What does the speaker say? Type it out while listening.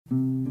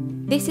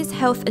This is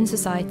Health and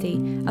Society,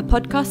 a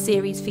podcast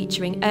series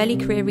featuring early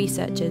career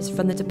researchers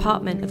from the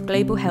Department of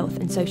Global Health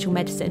and Social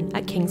Medicine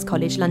at King's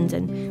College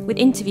London, with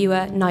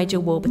interviewer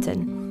Nigel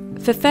Warburton.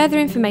 For further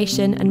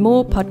information and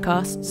more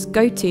podcasts,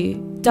 go to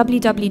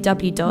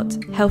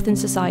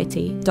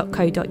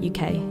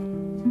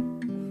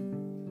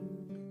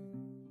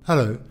www.healthandSociety.co.uk.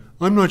 Hello,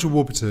 I'm Nigel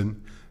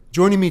Warburton.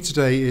 Joining me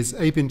today is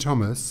Abin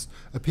Thomas,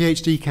 a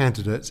PhD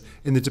candidate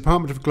in the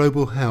Department of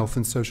Global Health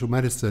and Social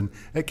Medicine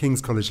at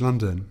King's College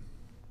London.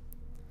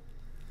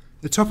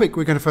 The topic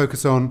we're going to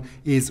focus on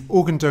is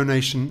organ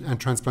donation and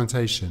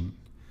transplantation.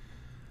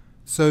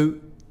 So,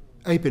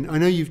 Abin, I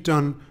know you've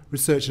done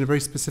research in a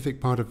very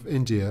specific part of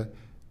India,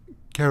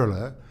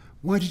 Kerala.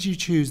 Why did you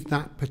choose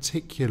that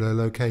particular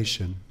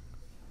location?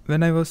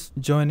 When I was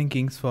joining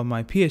King's for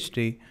my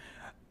PhD,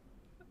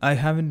 I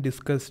haven't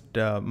discussed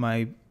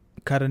my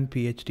current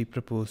PhD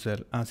proposal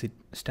as it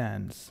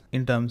stands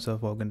in terms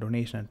of organ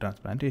donation and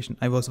transplantation.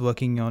 I was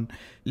working on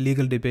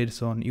legal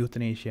debates on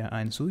euthanasia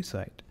and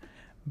suicide.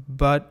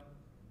 But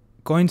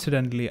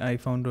coincidentally, I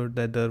found out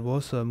that there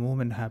was a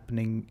movement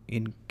happening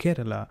in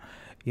Kerala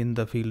in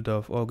the field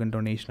of organ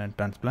donation and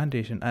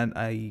transplantation, and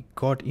I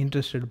got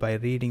interested by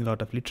reading a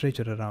lot of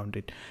literature around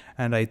it,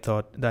 and I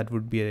thought that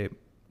would be a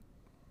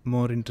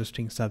more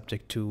interesting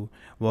subject to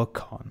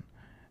work on.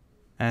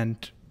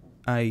 And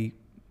I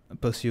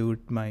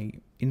pursued my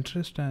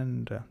interest,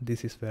 and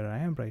this is where I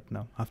am right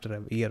now after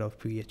a year of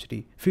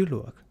PhD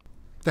fieldwork.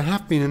 There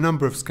have been a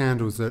number of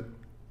scandals that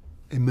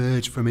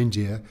emerged from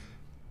India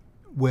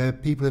where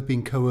people have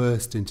been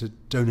coerced into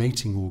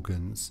donating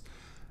organs,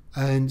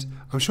 and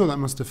I'm sure that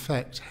must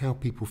affect how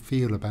people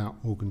feel about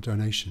organ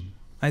donation.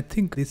 I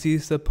think this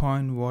is the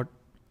point what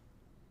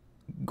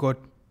got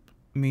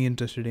me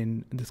interested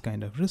in this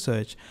kind of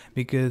research,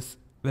 because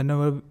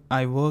whenever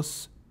I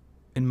was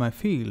in my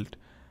field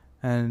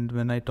and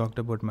when I talked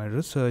about my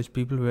research,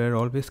 people were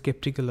always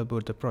skeptical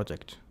about the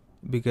project,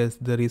 because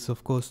there is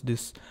of course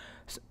this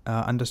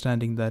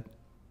understanding that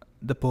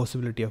the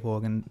possibility of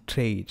organ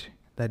trade,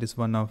 that is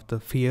one of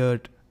the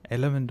feared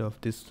element of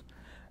this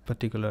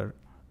particular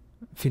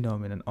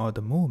phenomenon or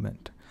the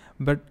movement.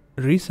 But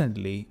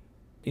recently,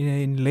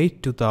 in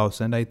late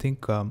 2000, I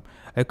think a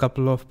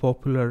couple of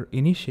popular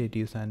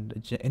initiatives and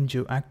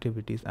NGO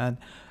activities and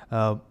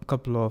a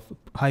couple of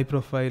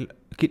high-profile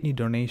kidney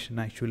donation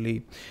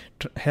actually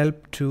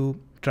helped to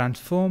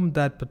transform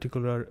that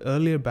particular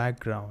earlier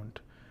background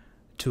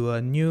to a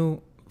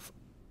new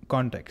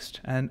context,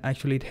 and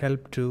actually it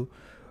helped to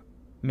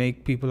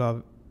make people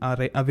are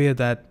aware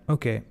that,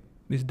 okay,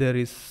 there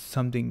is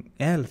something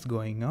else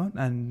going on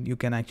and you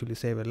can actually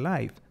save a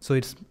life. So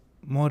it's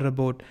more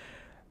about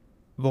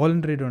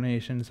voluntary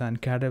donations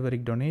and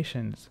cadaveric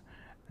donations.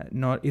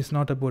 It's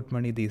not about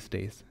money these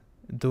days,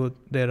 though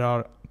there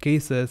are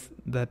cases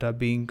that are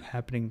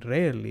happening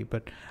rarely,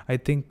 but I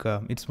think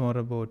it's more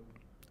about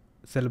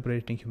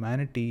celebrating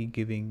humanity,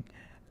 giving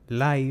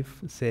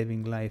life,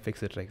 saving life,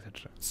 etc.,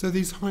 etc. So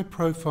these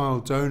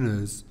high-profile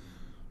donors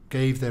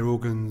gave their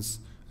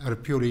organs out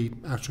of purely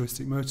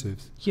altruistic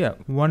motives? Yeah,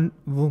 one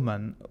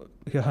woman,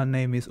 her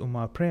name is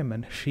Uma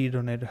Preman, she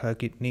donated her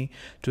kidney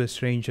to a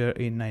stranger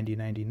in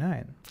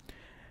 1999.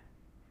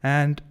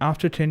 And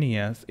after 10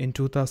 years, in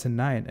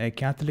 2009, a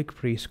Catholic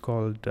priest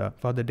called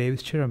Father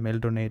Davis Chiramel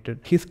donated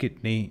his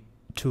kidney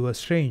to a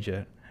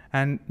stranger.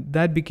 And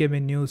that became a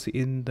news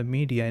in the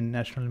media, in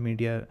national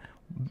media,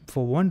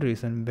 for one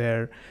reason,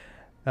 where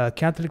a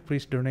Catholic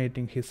priest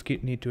donating his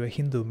kidney to a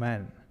Hindu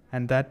man.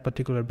 And that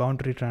particular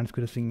boundary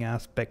transgressing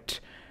aspect,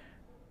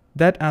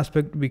 that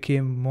aspect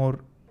became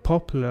more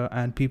popular,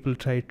 and people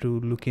tried to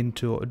look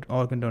into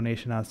organ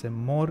donation as a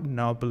more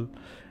noble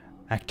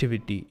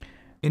activity.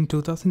 In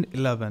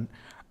 2011,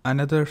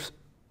 another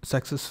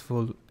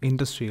successful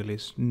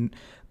industrialist,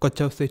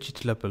 Kochavse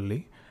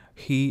Chitlapalli,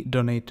 he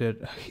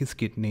donated his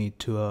kidney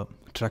to a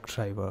truck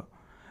driver,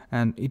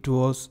 and it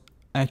was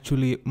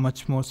actually a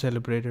much more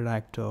celebrated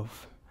act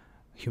of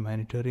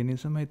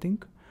humanitarianism, I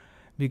think,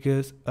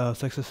 because a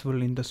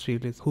successful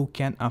industrialist who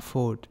can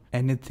afford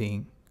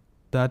anything,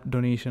 that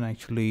donation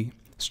actually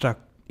struck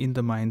in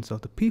the minds of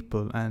the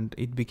people and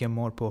it became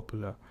more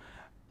popular.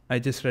 I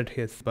just read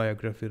his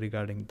biography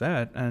regarding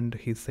that, and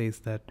he says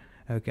that,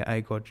 okay,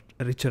 I got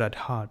richer at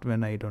heart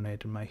when I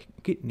donated my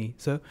kidney.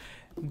 So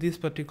this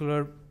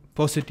particular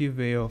positive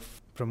way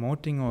of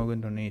promoting organ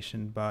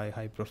donation by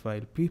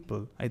high-profile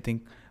people, I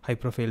think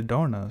high-profile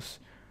donors,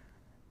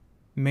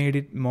 made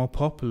it more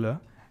popular,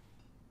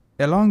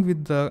 along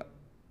with the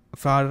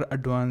far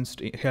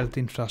advanced health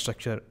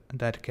infrastructure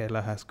that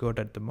Kerala has got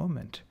at the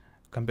moment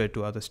compared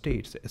to other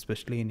states,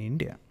 especially in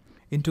India.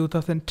 In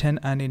 2010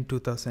 and in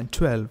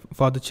 2012,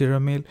 Father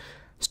Chiramel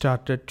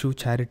started 2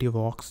 charity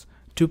walks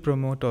to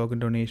promote organ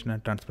donation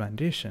and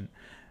transplantation,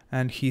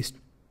 and he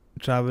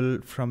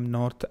traveled from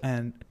north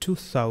and to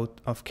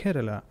south of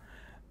Kerala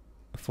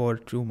for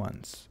 2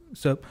 months.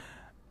 So,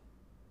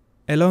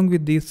 along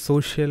with these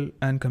social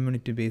and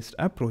community-based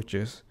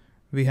approaches,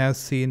 we have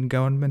seen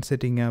government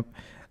setting up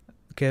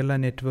Kerala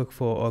Network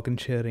for Organ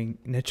Sharing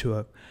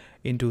Network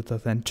in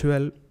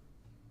 2012.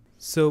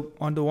 So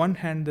on the one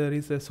hand, there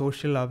is a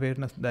social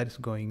awareness that is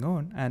going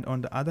on, and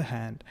on the other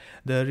hand,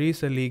 there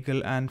is a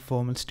legal and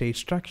formal state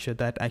structure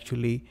that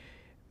actually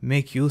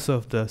make use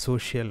of the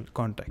social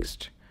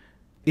context.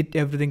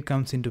 Everything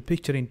comes into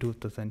picture in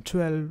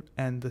 2012,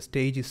 and the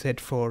stage is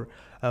set for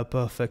a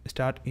perfect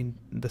start in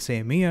the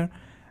same year.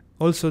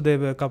 Also, there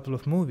were a couple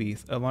of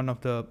movies. One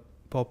of the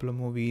popular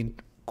movie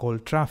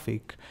called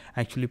Traffic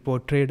actually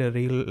portrayed a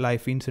real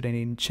life incident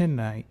in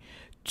Chennai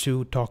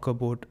to talk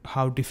about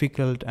how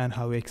difficult and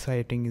how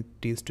exciting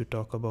it is to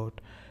talk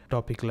about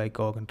topic like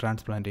organ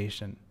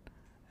transplantation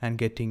and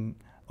getting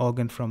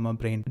organ from a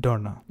brain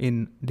donor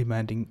in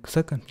demanding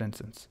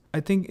circumstances.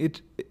 I think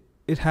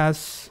it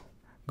has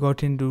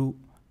got into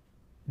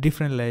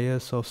different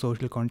layers of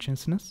social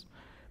consciousness,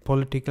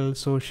 political,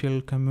 social,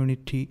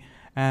 community,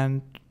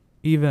 and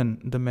even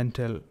the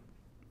mental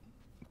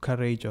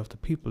courage of the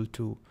people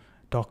to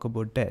talk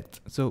about death.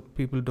 So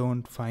people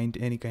don't find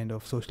any kind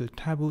of social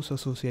taboos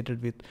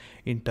associated with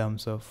in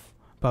terms of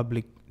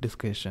public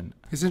discussion.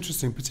 It's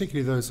interesting,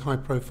 particularly those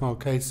high-profile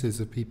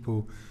cases of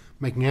people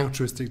making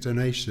altruistic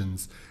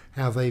donations,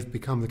 how they've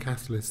become the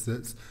catalyst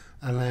that's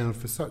allowed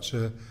for such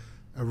a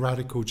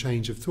radical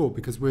change of thought,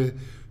 because we're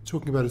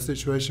talking about a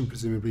situation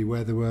presumably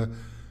where there were,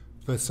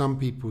 for some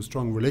people,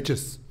 strong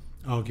religious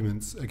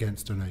arguments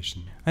against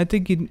donation. I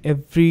think in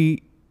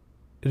every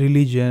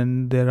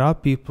religion there are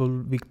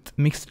people with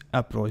mixed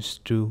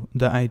approach to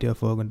the idea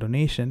of organ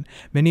donation.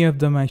 Many of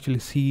them actually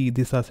see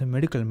this as a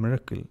medical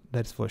miracle,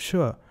 that's for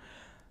sure.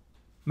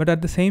 But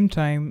at the same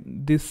time,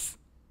 this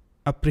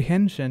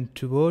apprehension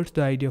towards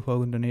the idea of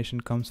organ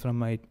donation comes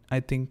from, I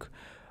think,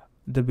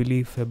 the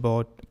belief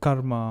about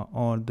karma,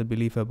 or the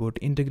belief about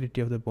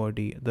integrity of the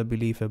body, the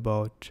belief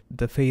about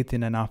the faith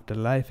in an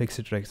afterlife,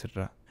 etc.,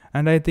 etc.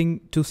 And I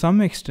think to some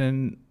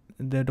extent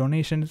the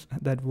donations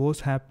that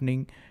was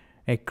happening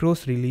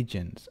across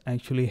religions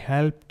actually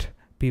helped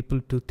people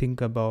to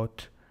think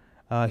about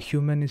a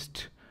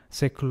humanist,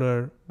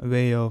 secular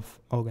way of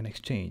organ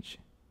exchange,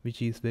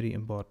 which is very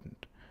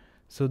important.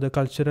 So the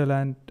cultural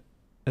and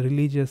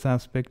religious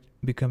aspect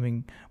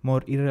becoming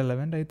more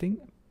irrelevant, I think.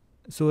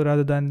 So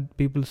rather than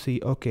people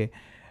see, okay,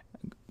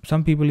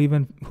 some people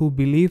even who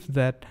believe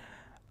that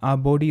our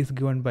body is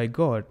given by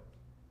God,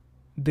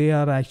 they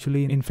are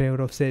actually in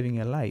favor of saving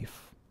a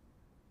life.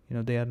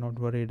 They are not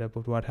worried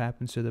about what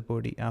happens to the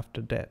body after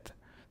death.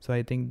 So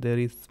I think there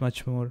is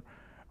much more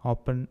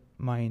open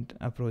mind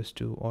approach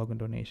to organ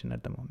donation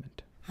at the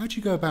moment. How do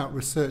you go about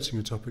researching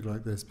a topic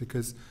like this?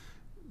 Because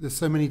there's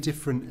so many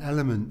different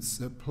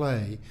elements at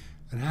play,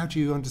 and how do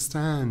you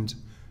understand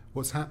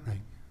what's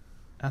happening?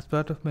 As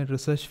part of my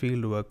research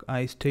fieldwork,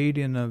 I stayed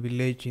in a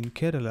village in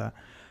Kerala,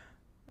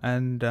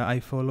 and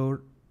I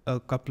followed a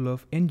couple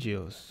of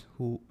NGOs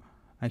who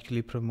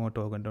actually promote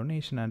organ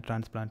donation and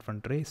transplant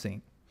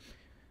fundraising.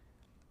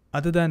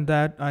 Other than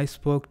that, I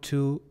spoke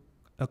to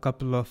a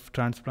couple of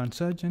transplant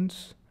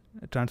surgeons,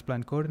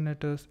 transplant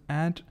coordinators,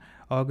 and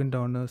organ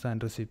donors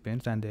and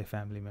recipients and their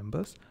family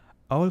members.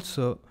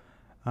 Also,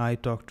 I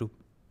talked to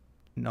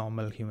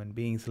normal human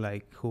beings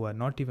who are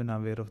not even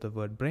aware of the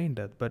word brain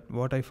death. But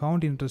what I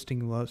found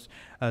interesting was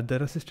the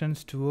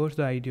resistance towards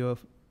the idea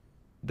of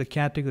the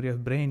category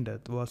of brain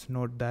death was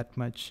not that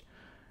much,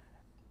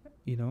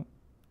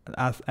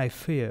 as I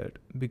feared,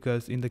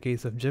 because in the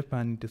case of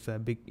Japan, it is a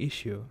big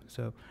issue.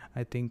 So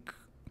I think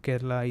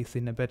Kerala is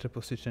in a better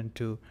position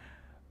to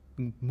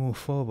move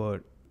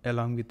forward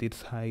along with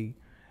its high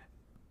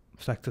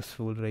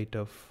successful rate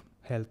of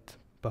health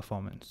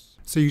performance.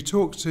 So you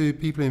talk to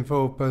people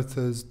involved both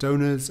as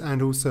donors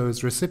and also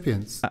as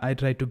recipients. I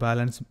try to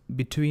balance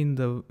between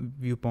the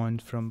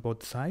viewpoints from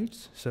both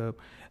sides. So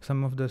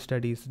some of the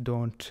studies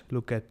don't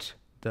look at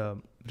the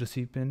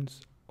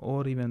recipients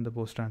or even the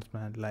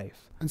post-transplant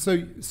life. And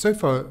so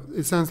far,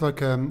 it sounds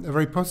like a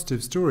very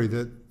positive story,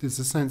 that there's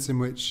a sense in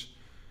which,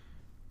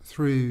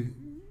 through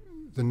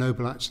the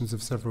noble actions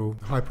of several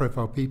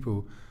high-profile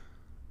people,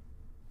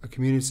 a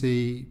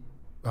community,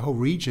 a whole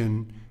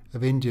region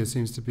of India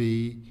seems to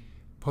be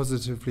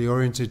positively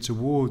oriented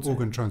towards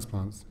organ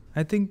transplants.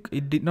 I think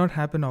it did not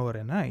happen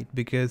overnight,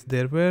 because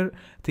there were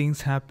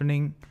things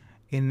happening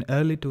in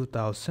early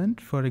 2000.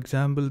 For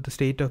example, the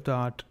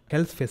state-of-the-art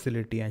health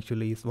facility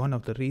actually is one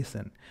of the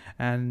reason.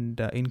 And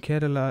in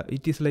Kerala,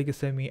 it is like a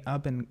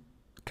semi-urban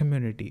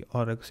community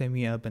or a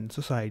semi-urban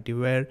society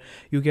where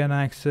you can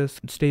access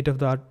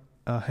state-of-the-art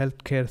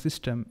healthcare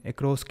system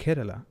across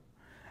Kerala.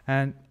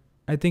 And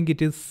I think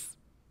it is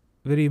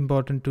very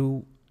important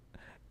to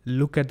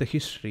look at the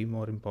history,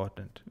 more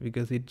important,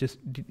 because it just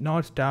did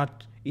not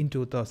start in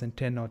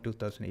 2010 or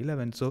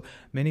 2011. So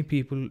many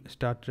people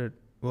started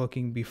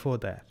working before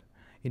that.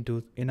 In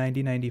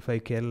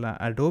 1995, Kerala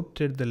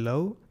adopted the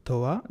law,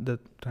 TOA, the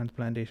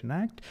Transplantation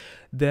Act.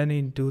 Then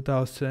in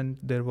 2000,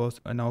 there was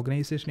an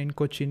organization in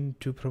Cochin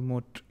to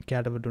promote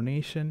cadaver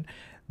donation.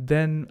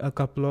 Then a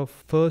couple of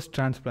first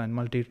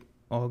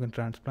multi-organ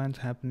transplants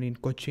happened in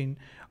Cochin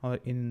or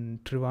in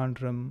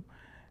Trivandrum,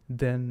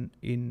 then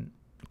in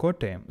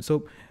Kottayam.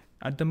 So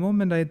at the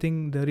moment, I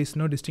think there is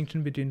no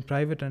distinction between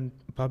private and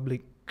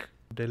public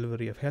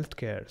delivery of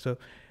healthcare. So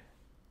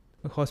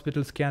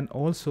hospitals can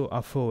also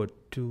afford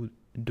to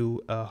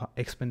do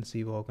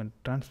expensive organ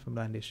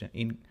transplantation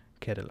in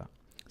Kerala.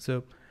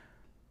 So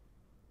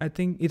I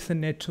think it's a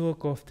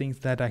network of things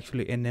that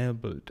actually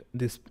enabled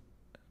this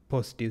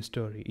positive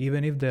story.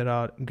 Even if there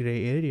are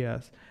gray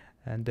areas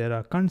and there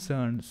are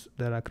concerns,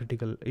 there are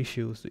critical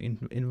issues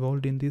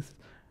involved in this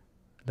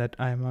that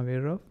I am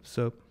aware of.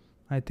 So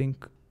I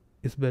think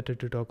it's better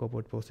to talk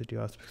about positive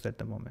aspects at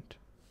the moment.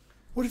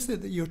 What is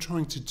it that you're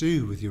trying to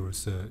do with your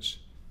research?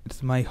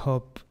 It's my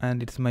hope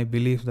and it's my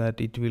belief that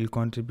it will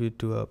contribute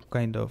to a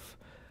kind of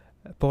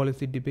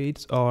policy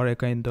debates or a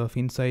kind of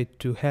insight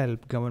to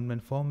help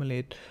government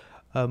formulate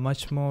a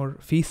much more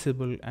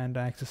feasible and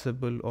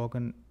accessible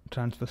organ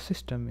transfer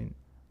system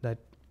that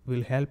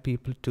will help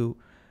people to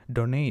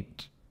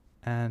donate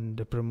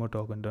and promote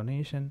organ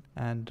donation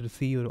and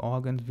receive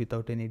organs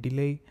without any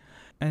delay.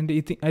 And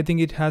I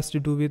think it has to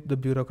do with the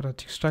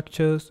bureaucratic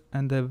structures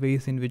and the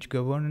ways in which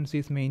governance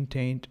is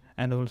maintained,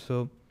 and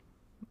also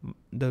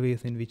the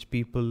ways in which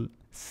people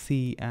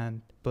see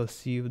and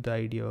perceive the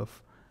idea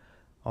of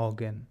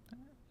organ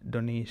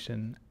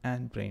donation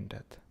and brain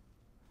death.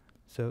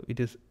 So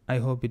I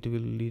hope it will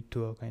lead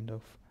to a kind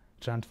of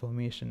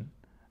transformation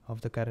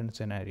of the current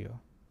scenario.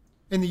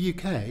 In the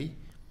UK,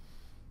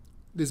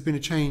 there's been a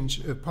change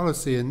of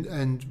policy,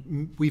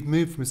 and we've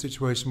moved from a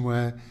situation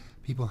where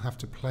people have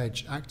to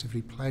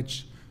actively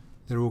pledge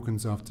their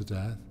organs after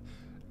death.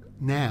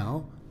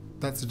 Now,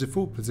 that's a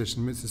default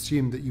position. It's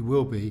assumed that you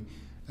will be,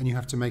 and you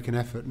have to make an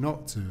effort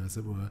not to, as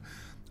it were.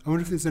 I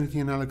wonder if there's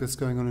anything analogous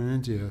going on in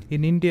India.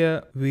 In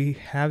India, we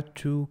have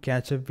to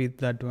catch up with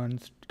the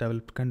advanced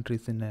developed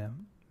countries in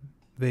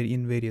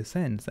various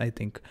sense, I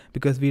think,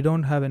 because we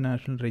don't have a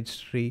national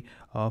registry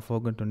of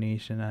organ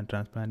donation and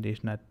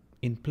transplantation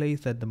in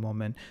place at the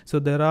moment. So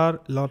there are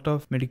a lot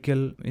of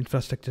medical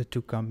infrastructure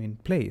to come in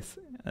place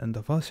in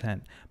the first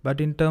hand. But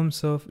in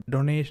terms of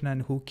donation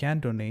and who can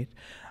donate,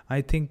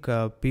 I think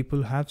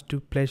people have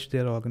to pledge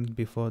their organs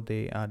before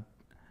they are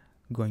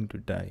going to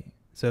die.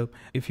 So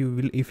if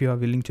you are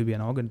willing to be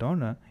an organ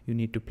donor, you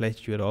need to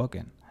pledge your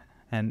organ,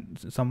 and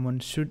someone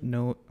should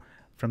know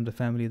from the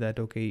family that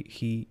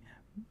he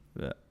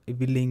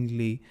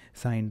willingly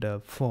signed a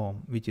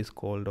form which is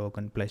called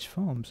organ pledge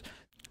forms.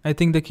 I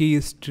think the key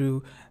is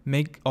to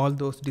make all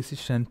those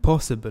decisions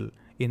possible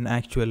in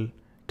actual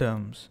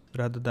terms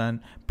rather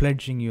than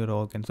pledging your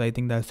organs. I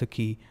think that's the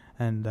key,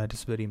 and that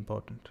is very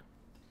important.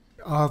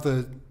 Are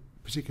there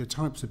particular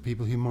types of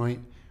people who might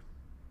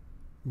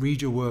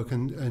read your work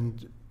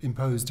and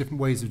impose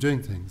different ways of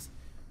doing things?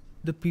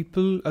 The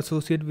people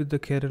associated with the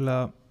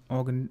Kerala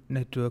Organ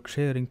Network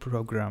Sharing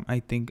Program,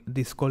 I think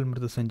this is called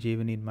Mrida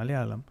Sanjeevani in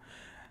Malayalam.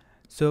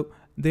 So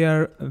they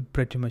are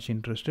pretty much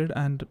interested,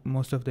 and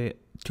most of the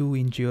 2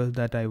 NGOs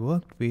that I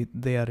worked with,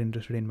 they are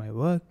interested in my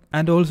work.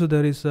 And also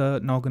there is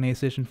an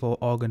organization for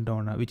organ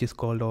donor, which is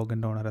called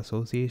Organ Donor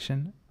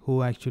Association,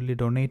 who actually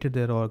donated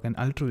their organ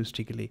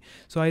altruistically.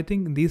 So I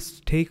think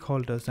these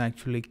stakeholders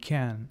actually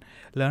can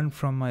learn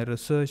from my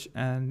research,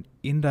 and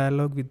in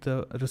dialogue with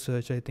the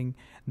research, I think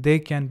they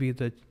can be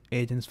the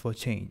agents for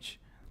change.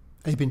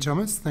 Abin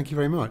Thomas, thank you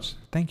very much.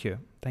 Thank you.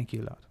 Thank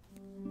you a lot.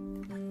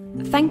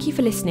 Thank you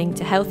for listening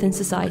to Health in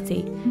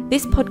Society.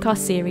 This podcast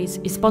series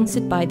is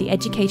sponsored by the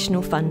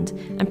Educational Fund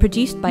and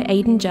produced by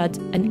Aidan Judd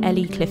and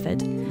Ellie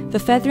Clifford. For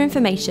further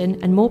information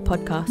and more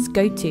podcasts,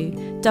 go to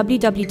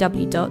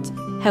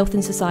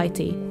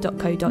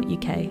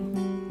www.healthinsociety.co.uk.